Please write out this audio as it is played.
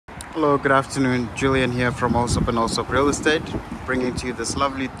Hello, good afternoon. Julian here from Osop and Osop Real Estate, bringing to you this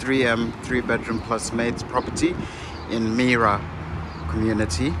lovely 3M 3-bedroom plus maids property in Mira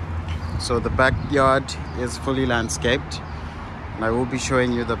community. So the backyard is fully landscaped, and I will be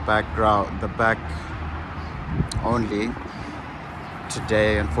showing you the back only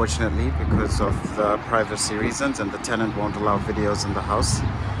today, unfortunately, because of the privacy reasons, and the tenant won't allow videos in the house.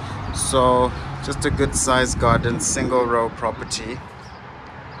 So just a good sized garden, single row property,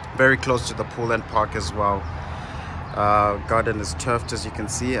 very close to the pool and park as well. Garden is turfed, as you can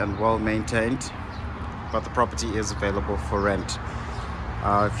see, and well maintained, but the property is available for rent.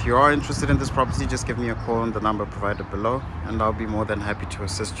 If you are interested in this property, just give me a call on the number provided below, and I'll be more than happy to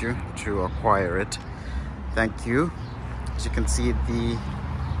assist you to acquire it. Thank you. As you can see, the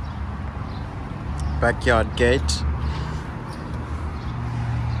backyard gate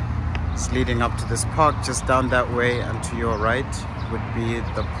is leading up to this park. Just down that way and to your right would be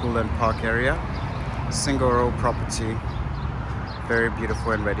the pool and park area. Single row property, very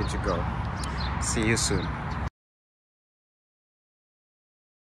beautiful and ready to go. See you soon.